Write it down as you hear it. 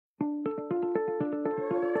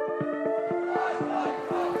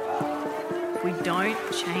don't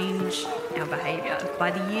change our behaviour, by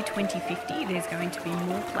the year 2050, there's going to be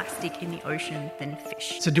more plastic in the ocean than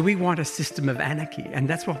fish. So do we want a system of anarchy? And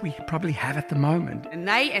that's what we probably have at the moment. And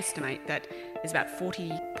they estimate that there's about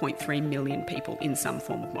 40.3 million people in some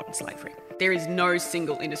form of modern slavery. There is no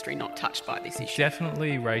single industry not touched by this issue.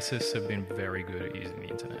 Definitely racists have been very good at using the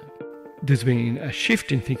internet. There's been a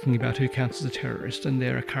shift in thinking about who counts as a terrorist, and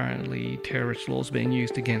there are currently terrorist laws being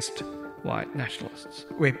used against white nationalists.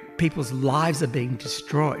 Where people's lives are being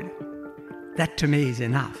destroyed. That to me is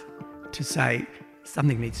enough to say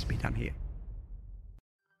something needs to be done here.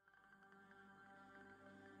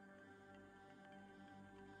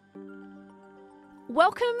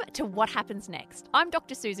 Welcome to What Happens Next. I'm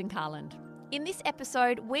Dr. Susan Carland. In this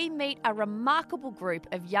episode, we meet a remarkable group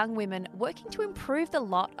of young women working to improve the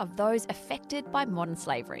lot of those affected by modern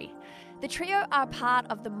slavery. The trio are part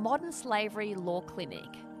of the Modern Slavery Law Clinic,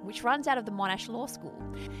 which runs out of the Monash Law School,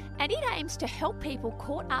 and it aims to help people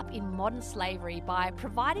caught up in modern slavery by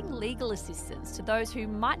providing legal assistance to those who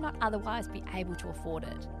might not otherwise be able to afford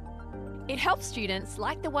it. It helps students,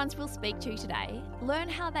 like the ones we'll speak to today, learn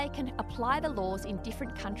how they can apply the laws in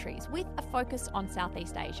different countries with a focus on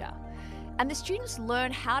Southeast Asia. And the students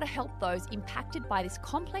learn how to help those impacted by this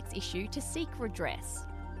complex issue to seek redress.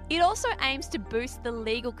 It also aims to boost the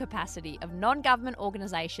legal capacity of non-government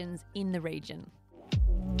organisations in the region.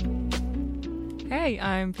 Hey,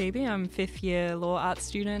 I'm Phoebe. I'm a fifth-year law arts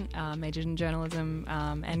student, majored in journalism,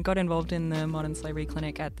 and got involved in the Modern Slavery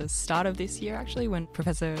Clinic at the start of this year, actually, when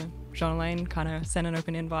Professor Jean-Elaine kind of sent an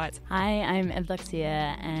open invite. Hi, I'm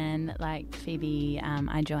Evdoxia, and like Phoebe,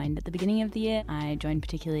 I joined at the beginning of the year. I joined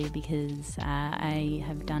particularly because I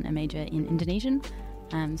have done a major in Indonesian.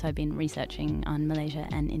 So I've been researching on Malaysia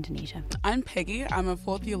and Indonesia. I'm Peggy. I'm a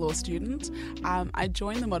fourth-year law student. I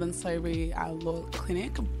joined the Modern Slavery Law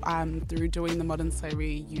Clinic through doing the Modern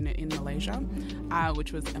Slavery unit in Malaysia,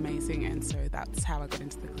 which was amazing, and so that's how I got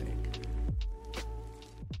into the clinic.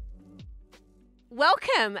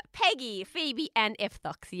 Welcome, Peggy, Phoebe and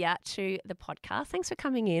Evdoxia to the podcast. Thanks for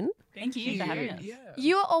coming in. Thank you for having us. Yeah.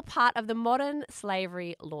 You are all part of the Modern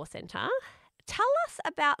Slavery Law Centre. Tell us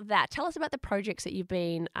about that. Tell us about the projects that you've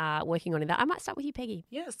been working on in that. I might start with you, Peggy.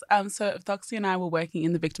 Yes. So Evdoxia and I were working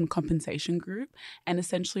in the Victim Compensation Group, and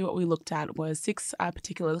essentially what we looked at was 6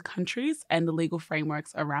 particular countries and the legal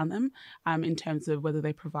frameworks around them in terms of whether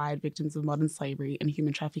they provide victims of modern slavery and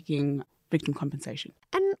human trafficking victim compensation.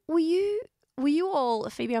 And were you all,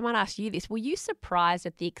 Phoebe, I might ask you this, were you surprised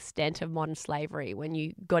at the extent of modern slavery when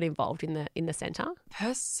you got involved in the centre?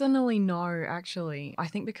 Personally, no, actually. I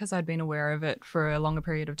think because I'd been aware of it for a longer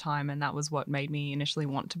period of time, and that was what made me initially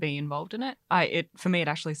want to be involved in it. For me, it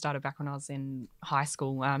actually started back when I was in high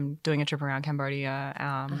school, doing a trip around Cambodia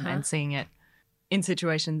and seeing it in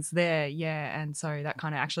situations there, and so that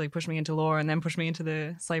kind of actually pushed me into law and then pushed me into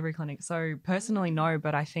the slavery clinic. So personally, no,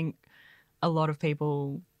 but I think a lot of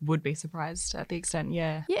people would be surprised at the extent,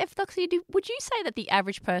 Yeah, Evdoxia, would you say that the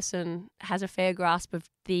average person has a fair grasp of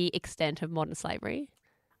the extent of modern slavery?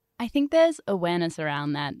 I think there's awareness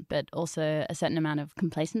around that, but also a certain amount of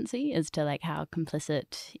complacency as to like how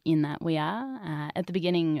complicit in that we are. At the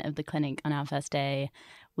beginning of the clinic on our first day,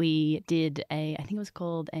 we did I think it was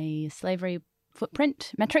called a slavery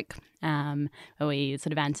footprint metric, where we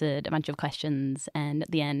sort of answered a bunch of questions, and at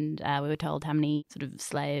the end we were told how many sort of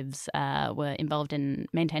slaves were involved in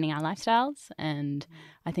maintaining our lifestyles, and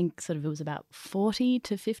I think sort of it was about 40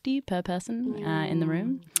 to 50 per person in the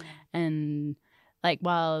room. And like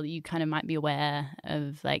while you kind of might be aware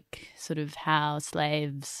of like sort of how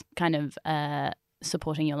slaves kind of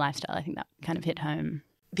supporting your lifestyle, I think that kind of hit home.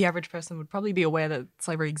 The average person would probably be aware that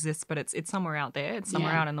slavery exists, but it's somewhere out there. It's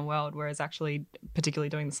somewhere out in the world, whereas actually, particularly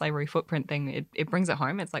doing the slavery footprint thing, it brings it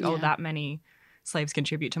home. It's like, oh, that many slaves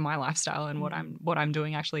contribute to my lifestyle, and what I'm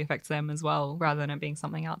doing actually affects them as well, rather than it being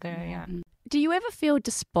something out there, Do you ever feel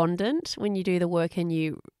despondent when you do the work and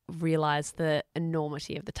you realise the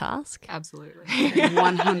enormity of the task? Absolutely.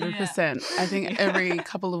 100%. I think every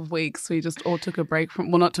couple of weeks we just all took a break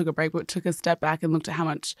not took a break, but took a step back and looked at how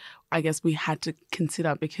much I guess we had to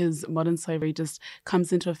consider, because modern slavery just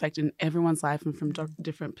comes into effect in everyone's life and from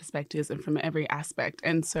different perspectives and from every aspect.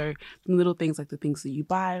 And so from little things like the things that you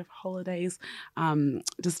buy, holidays,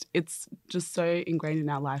 it's just so ingrained in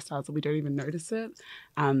our lifestyles that we don't even notice it.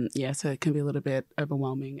 So it can be a little bit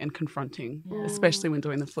overwhelming and confronting, especially when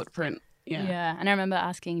doing the footprint. Yeah. And I remember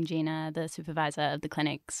asking Gina, the supervisor of the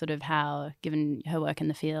clinic, sort of how, given her work in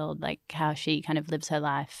the field, like how she kind of lives her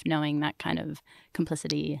life knowing that kind of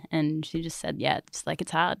complicity. And she just said,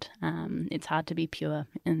 it's hard. It's hard to be pure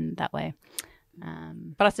in that way.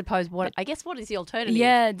 But I suppose what is the alternative?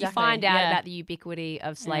 Yeah, You exactly. find out Yeah. about the ubiquity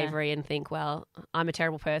of slavery and think, well, I'm a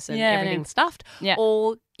terrible person, Yeah, everything's stuffed. Yeah.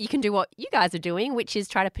 Or you can do what you guys are doing, which is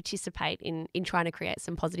try to participate in trying to create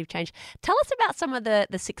some positive change. Tell us about some of the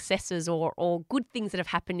successes or good things that have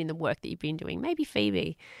happened in the work that you've been doing. Maybe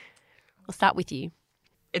Phoebe, I'll start with you.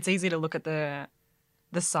 It's easy to look at the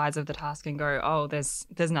size of the task and go, oh, there's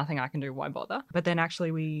nothing I can do, why bother? But then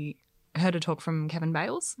actually we heard a talk from Kevin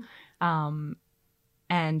Bales,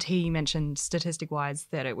 and he mentioned statistic-wise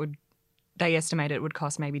that they estimate it would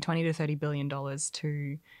cost maybe $20 to $30 billion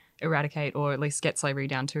to eradicate or at least get slavery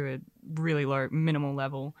down to a really low minimal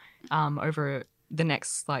level over the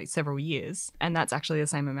next several years. And that's actually the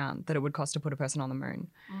same amount that it would cost to put a person on the moon.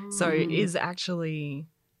 So it is actually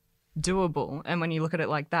doable. And when you look at it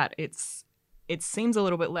like that, it seems a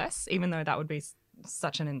little bit less, even though that would be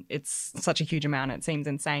it's such a huge amount. It seems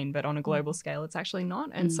insane, but on a global scale, it's actually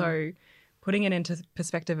not. And so putting it into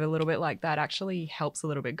perspective a little bit like that actually helps a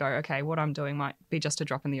little bit go, okay, what I'm doing might be just a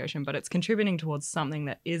drop in the ocean, but it's contributing towards something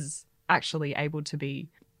that is actually able to be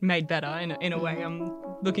made better in a way. I'm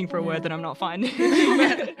looking for a word that I'm not finding.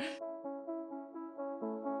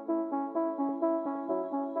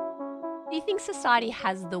 Do you think society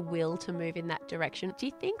has the will to move in that direction? Do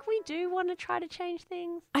you think we do want to try to change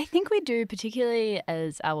things? I think we do, particularly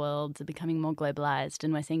as our worlds are becoming more globalized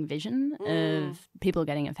and we're seeing vision of people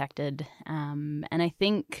getting affected. And I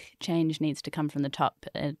think change needs to come from the top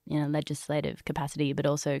in a legislative capacity, but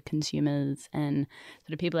also consumers and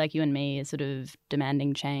sort of people like you and me are sort of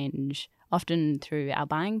demanding change, often through our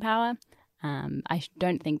buying power. I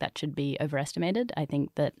don't think that should be overestimated. I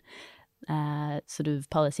think that sort of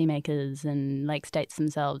policymakers and states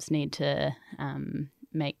themselves need to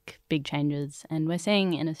make big changes. And we're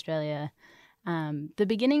seeing in Australia the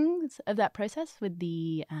beginnings of that process with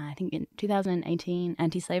the, I think in 2018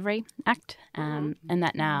 Anti-Slavery Act, and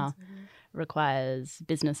that now requires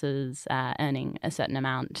businesses earning a certain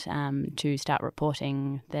amount to start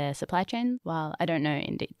reporting their supply chain. While I don't know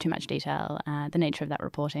in too much detail the nature of that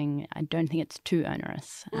reporting, I don't think it's too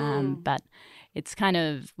onerous. But it's kind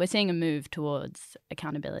of, we're seeing a move towards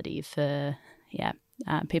accountability for,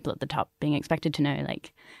 people at the top being expected to know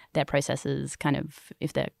their processes, kind of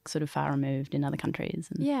if they're sort of far removed in other countries.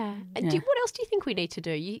 And, What else do you think we need to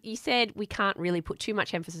do? You said we can't really put too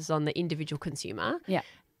much emphasis on the individual consumer. Yeah.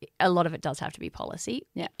 A lot of it does have to be policy.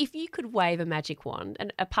 Yeah. If you could wave a magic wand,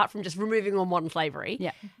 and apart from just removing all modern slavery,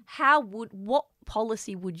 what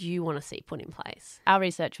policy would you want to see put in place? Our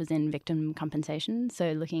research was in victim compensation,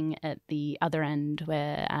 so looking at the other end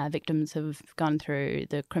where victims have gone through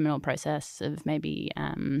the criminal process of maybe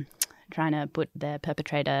trying to put their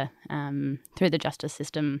perpetrator through the justice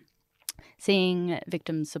system. Seeing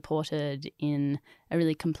victims supported in a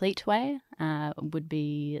really complete way would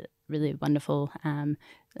be really wonderful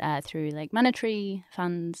through monetary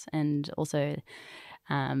funds and also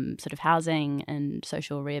sort of housing and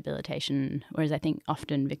social rehabilitation, whereas I think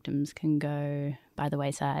often victims can go by the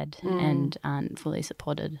wayside and aren't fully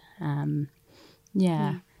supported.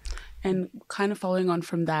 And kind of following on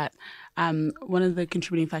from that, one of the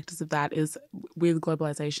contributing factors of that is with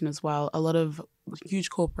globalization as well. A lot of huge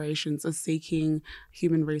corporations are seeking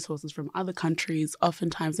human resources from other countries.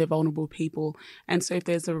 Oftentimes they're vulnerable people. And so if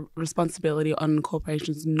there's a responsibility on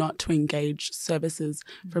corporations not to engage services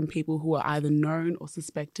from people who are either known or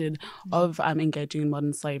suspected of engaging in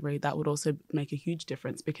modern slavery, that would also make a huge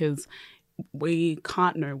difference, because we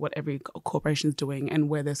can't know what every corporation is doing and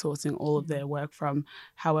where they're sourcing all of their work from.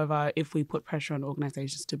 However, if we put pressure on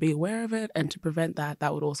organisations to be aware of it and to prevent that,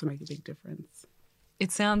 that would also make a big difference.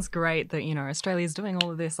 It sounds great that, Australia's doing all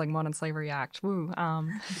of this, Modern Slavery Act, woo.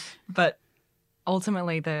 But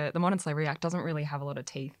ultimately, the Modern Slavery Act doesn't really have a lot of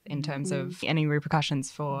teeth in terms of any repercussions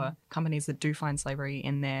for companies that do find slavery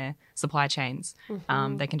in their supply chains.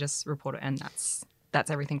 They can just report it, and that's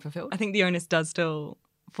everything fulfilled. I think the onus does still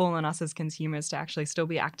fall on us as consumers to actually still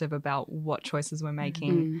be active about what choices we're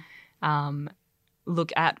making,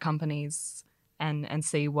 look at companies and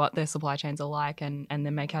see what their supply chains are like and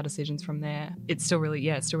then make our decisions from there. It still really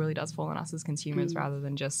does fall on us as consumers rather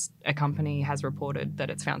than just a company has reported that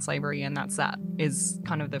it's found slavery and that is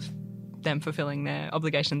kind of them fulfilling their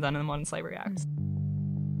obligations under the Modern Slavery Act.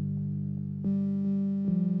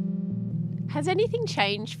 Has anything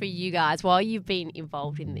changed for you guys while you've been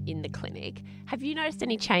involved in the clinic? Have you noticed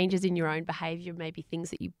any changes in your own behaviour, maybe things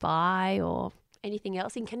that you buy or anything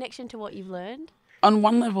else in connection to what you've learned? on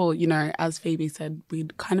one level, you know, as Phoebe said,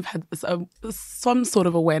 we'd kind of had some sort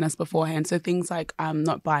of awareness beforehand. So things like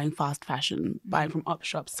not buying fast fashion, buying from op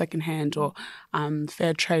shops, secondhand, or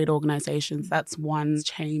fair trade organisations. That's one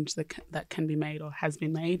change that can be made or has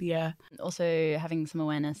been made, yeah. Also having some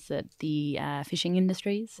awareness that the fishing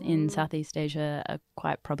industries in Southeast Asia are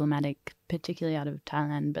quite problematic, particularly out of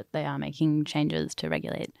Thailand, but they are making changes to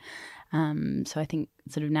regulate. So I think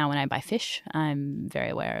sort of now when I buy fish, I'm very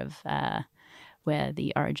aware of where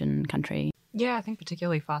the origin country. Yeah, I think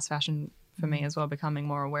particularly fast fashion for me as well, becoming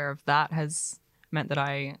more aware of that has meant that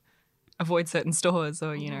I avoid certain stores,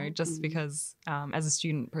 or, you know, just because as a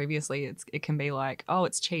student previously it can be like, oh,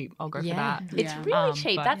 it's cheap, I'll go for that. It's really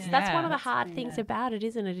cheap. That's one of the that's hard things about it,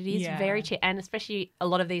 isn't it? It is very cheap, and especially a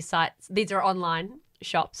lot of these sites, these are online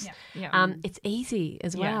shops. It's easy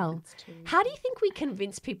as well. How do you think we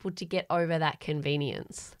convince people to get over that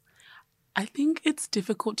convenience? I think it's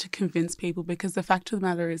difficult to convince people because the fact of the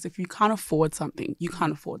matter is if you can't afford something, you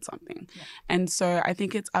can't afford something. Yeah. And so I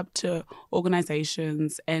think it's up to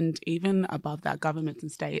organisations and even above that, governments and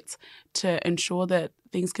states to ensure that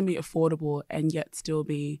things can be affordable and yet still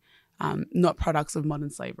be not products of modern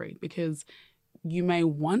slavery, because you may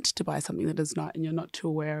want to buy something that is not and you're not too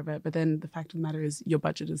aware of it, but then the fact of the matter is your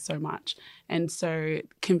budget is so much. And so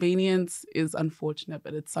convenience is unfortunate,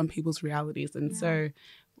 but it's some people's realities. And so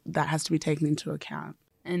that has to be taken into account.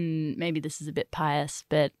 And maybe this is a bit pious,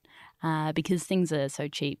 but because things are so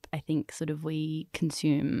cheap, I think sort of we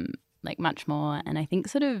consume like much more. And I think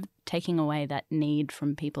sort of taking away that need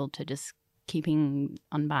from people to just keeping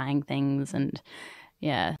on buying things, and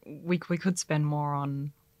we could spend more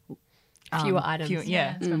on fewer items.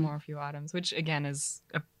 Spend more on fewer items, which again is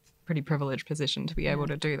a pretty privileged position to be able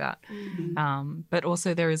to do that. But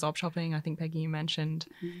also there is op shopping, I think, Peggy, you mentioned.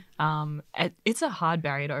 It's a hard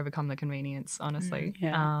barrier to overcome the convenience, honestly.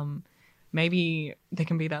 Maybe there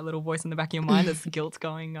can be that little voice in the back of your mind that's the guilt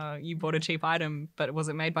going, you bought a cheap item, but was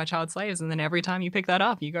it made by child slaves? And then every time you pick that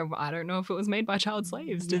up, you go, I don't know if it was made by child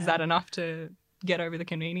slaves. Is that enough to get over the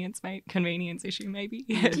convenience issue, maybe?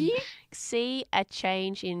 Do you see a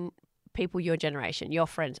change in people your generation, your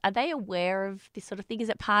friends? Are they aware of this sort of thing? Is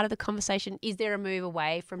it part of the conversation? Is there a move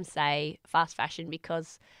away from, say, fast fashion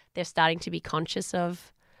because they're starting to be conscious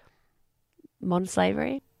of modern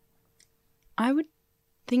slavery? I would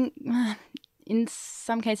think in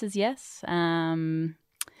some cases, yes.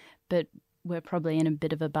 But we're probably in a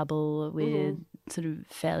bit of a bubble with sort of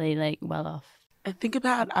fairly like well off. I think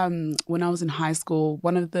about when I was in high school,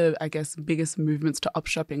 one of the, I guess, biggest movements to op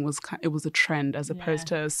shopping was it was a trend as opposed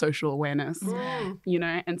to social awareness, you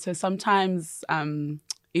know? And so sometimes,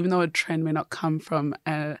 even though a trend may not come from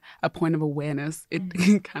a point of awareness,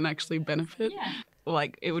 it can actually benefit.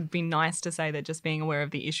 Like, it would be nice to say that just being aware of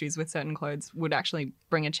the issues with certain clothes would actually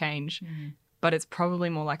bring a change. But it's probably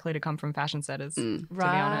more likely to come from fashion setters, to be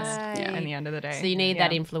honest, in the end of the day. So you need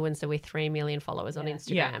that influencer with 3 million followers on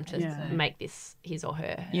Instagram to make this his or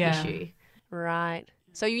her issue. Right.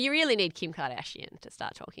 So you really need Kim Kardashian to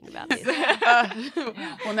start talking about this.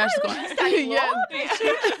 Well, now she's gone.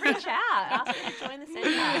 Reach out. Ask her to join the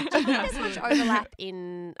centre. Do you think there's much overlap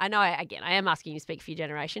in... I know, again, I am asking you to speak for your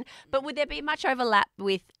generation, but would there be much overlap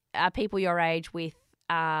with people your age with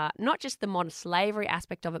not just the modern slavery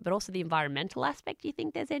aspect of it, but also the environmental aspect? Do you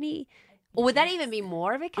think there's any, or would that even be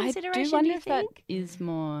more of a consideration? I do wonder if that is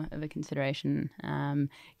more of a consideration,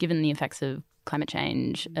 given the effects of climate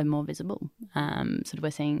change are more visible. Sort of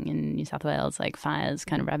we're seeing in New South Wales, like fires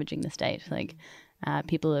kind of ravaging the state. Like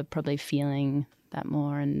people are probably feeling that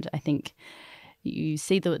more, and I think you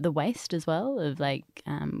see the waste as well of like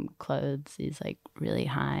clothes is like really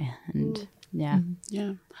high and. Yeah.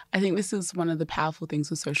 I think this is one of the powerful things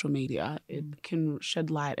with social media. It can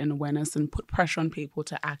shed light and awareness and put pressure on people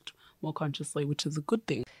to act more consciously, which is a good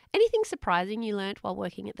thing. Anything surprising you learnt while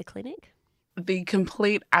working at the clinic? The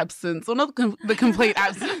complete absence, or not the complete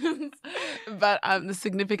absence, but the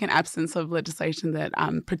significant absence of legislation that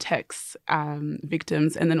protects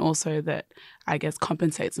victims, and then also that, I guess,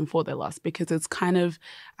 compensates them for their loss, because it's kind of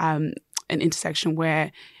an intersection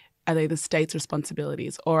where are they the state's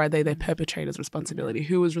responsibilities or are they their perpetrator's responsibility?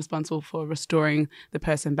 Who was responsible for restoring the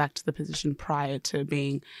person back to the position prior to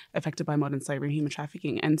being affected by modern slavery and human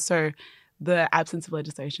trafficking? And so the absence of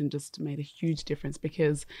legislation just made a huge difference,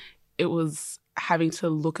 because it was having to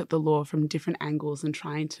look at the law from different angles and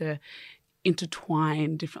trying to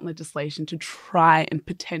intertwine different legislation to try and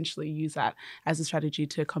potentially use that as a strategy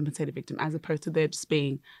to compensate a victim, as opposed to there just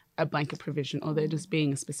being a blanket provision or there just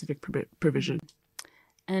being a specific provision.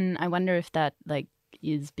 And I wonder if that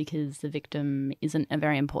is because the victim isn't a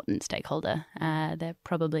very important stakeholder. They're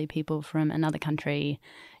probably people from another country,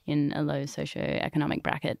 in a low socioeconomic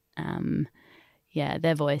bracket,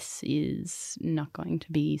 their voice is not going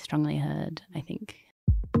to be strongly heard, I think.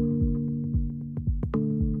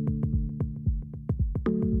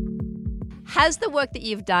 Has the work that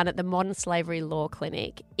you've done at the Modern Slavery Law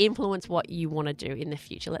Clinic influenced what you want to do in the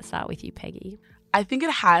future? Let's start with you, Peggy. I think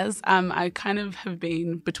it has. I kind of have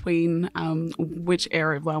been between which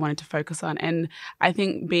area of law I wanted to focus on. And I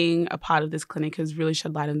think being a part of this clinic has really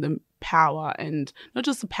shed light on the power, and not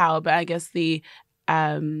just the power, but I guess the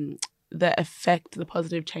effect, the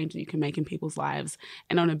positive change that you can make in people's lives,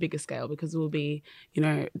 and on a bigger scale, because we'll be,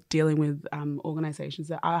 dealing with organisations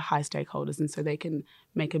that are high stakeholders, and so they can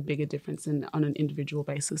make a bigger difference on an individual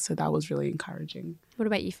basis. So that was really encouraging. What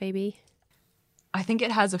about you, Phoebe? I think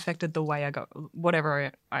it has affected the way I go,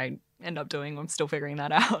 whatever I end up doing. I'm still figuring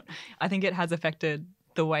that out. I think it has affected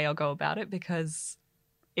the way I'll go about it, because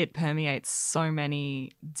it permeates so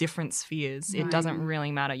many different spheres. Right. It doesn't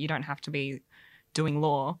really matter. You don't have to be doing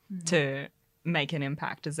law to make an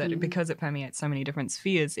impact. Because it permeates so many different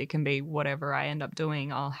spheres, it can be whatever I end up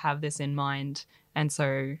doing, I'll have this in mind, and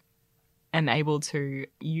so am able to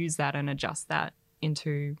use that and adjust that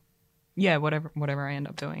into whatever I end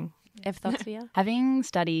up doing. Ev, thoughts for you? Having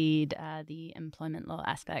studied the employment law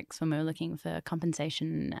aspects when we were looking for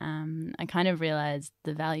compensation, I kind of realised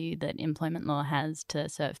the value that employment law has to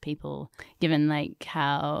serve people, given like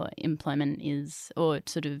how employment is, or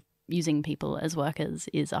sort of using people as workers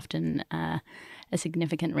is often a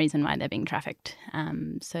significant reason why they're being trafficked.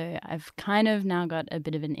 So I've kind of now got a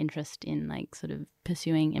bit of an interest in like sort of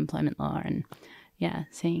pursuing employment law and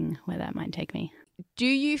seeing where that might take me. Do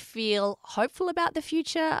you feel hopeful about the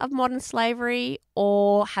future of modern slavery,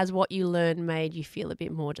 or has what you learned made you feel a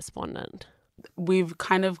bit more despondent? We've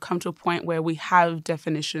kind of come to a point where we have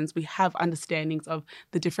definitions, we have understandings of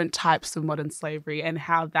the different types of modern slavery and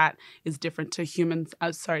how that is different to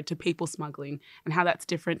to people smuggling, and how that's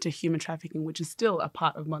different to human trafficking, which is still a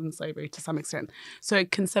part of modern slavery to some extent. So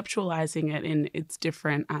conceptualizing it in its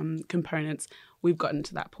different components, we've gotten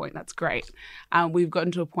to that point. That's great. We've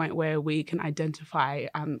gotten to a point where we can identify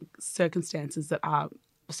circumstances that are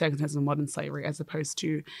circumstances of modern slavery as opposed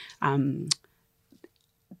to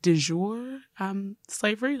de jure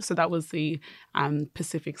slavery. So that was the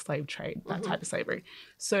Pacific slave trade, that type of slavery.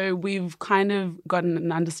 So we've kind of gotten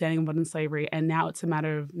an understanding of modern slavery, and now it's a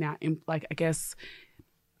matter of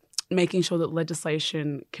making sure that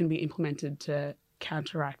legislation can be implemented to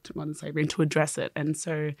counteract modern slavery and to address it. And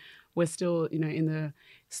so we're still,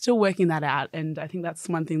 still working that out. And I think that's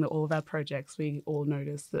one thing that all of our projects, we all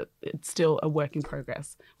notice that it's still a work in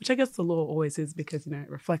progress, which I guess the law always is, because, it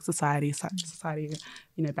reflects society,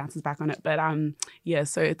 bounces back on it. But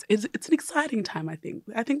so it's an exciting time, I think.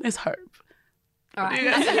 I think there's hope. All right.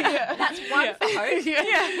 That's one for hope.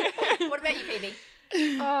 Yeah. What about you, Phoebe?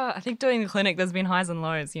 I think doing the clinic, there's been highs and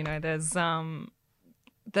lows.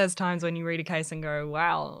 There's times when you read a case and go,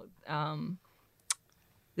 wow,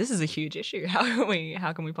 this is a huge issue.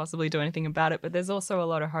 How can we possibly do anything about it? But there's also a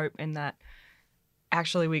lot of hope in that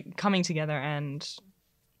actually we coming together, and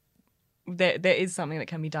there is something that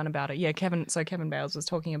can be done about it. Yeah, Kevin Bales was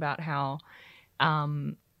talking about how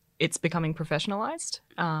it's becoming professionalized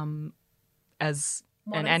as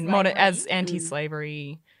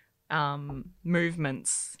anti-slavery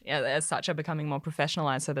movements as such are becoming more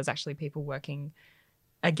professionalized. So there's actually people working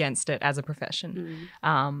against it as a profession.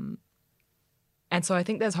 And so I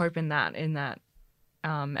think there's hope in that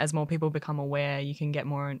as more people become aware, you can get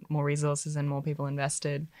more resources and more people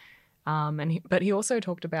invested. But he also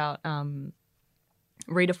talked about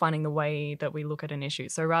redefining the way that we look at an issue.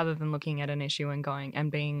 So rather than looking at an issue and going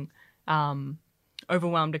and being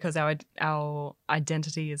overwhelmed because our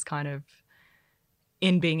identity is kind of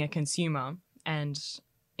in being a consumer, and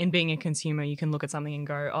in being a consumer you can look at something and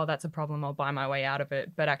go, oh, that's a problem, I'll buy my way out of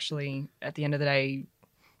it. But actually at the end of the day,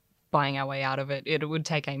 buying our way out of it, it would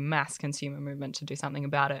take a mass consumer movement to do something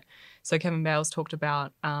about it. So Kevin Bales talked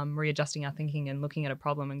about readjusting our thinking and looking at a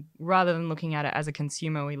problem, and rather than looking at it as a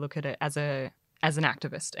consumer, we look at it as an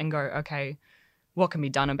activist and go, okay, what can be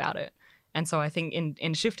done about it? And so I think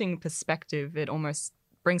in shifting perspective, it almost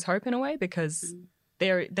brings hope in a way, because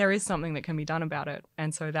there is something that can be done about it,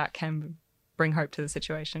 and so that can bring hope to the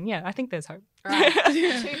situation. Yeah, I think there's hope. All right.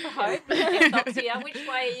 2 for hope. Which way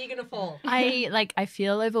are you going to fall? I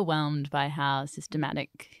feel overwhelmed by how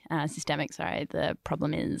systemic the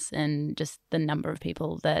problem is, and just the number of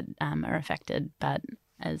people that are affected. But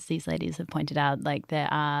as these ladies have pointed out, there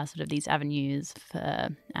are sort of these avenues for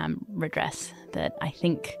redress that I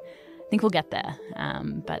think we'll get there,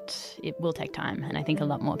 but it will take time, and I think a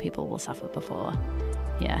lot more people will suffer before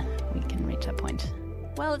we can reach that point.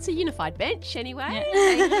 Well, it's a unified bench anyway.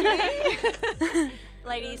 Yeah. Thank you.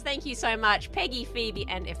 Ladies, thank you so much. Peggy, Phoebe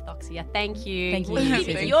and Evdoxia, thank you. Thank you.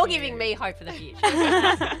 You're giving me hope for the future.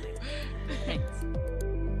 Thanks.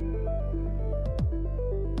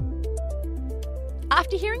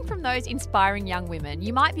 After hearing from those inspiring young women,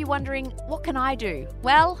 you might be wondering, what can I do?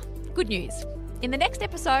 Well, good news. In the next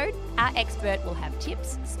episode, our expert will have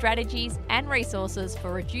tips, strategies, and resources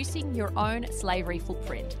for reducing your own slavery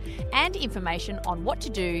footprint and information on what to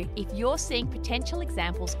do if you're seeing potential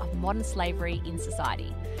examples of modern slavery in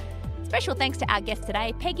society. Special thanks to our guests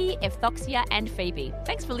today, Peggy, Evdoxia, and Phoebe.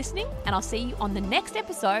 Thanks for listening, and I'll see you on the next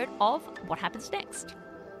episode of What Happens Next.